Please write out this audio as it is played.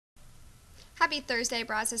Happy Thursday,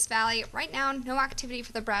 Brazos Valley. Right now, no activity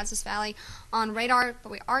for the Brazos Valley on radar,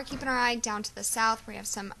 but we are keeping our eye down to the south where we have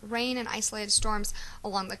some rain and isolated storms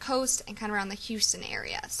along the coast and kind of around the Houston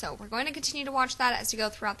area. So we're going to continue to watch that as we go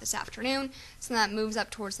throughout this afternoon. So that moves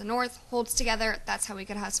up towards the north, holds together. That's how we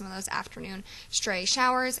could have some of those afternoon stray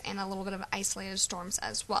showers and a little bit of isolated storms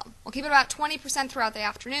as well. We'll keep it about 20% throughout the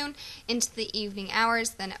afternoon into the evening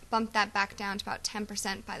hours, then bump that back down to about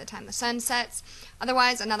 10% by the time the sun sets.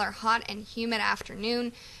 Otherwise, another hot and humid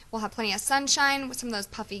afternoon. We'll have plenty of sunshine with some of those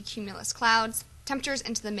puffy cumulus clouds. Temperatures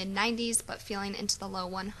into the mid-90s, but feeling into the low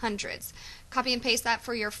 100s. Copy and paste that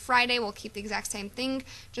for your Friday. We'll keep the exact same thing,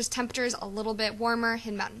 just temperatures a little bit warmer,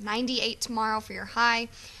 hitting about 98 tomorrow for your high.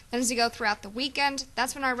 Then as you go throughout the weekend,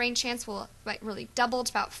 that's when our rain chance will really double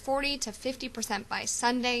to about 40 to 50% by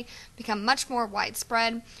Sunday, become much more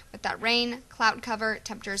widespread with that rain, cloud cover,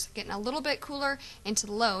 temperatures getting a little bit cooler into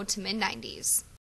the low to mid-90s.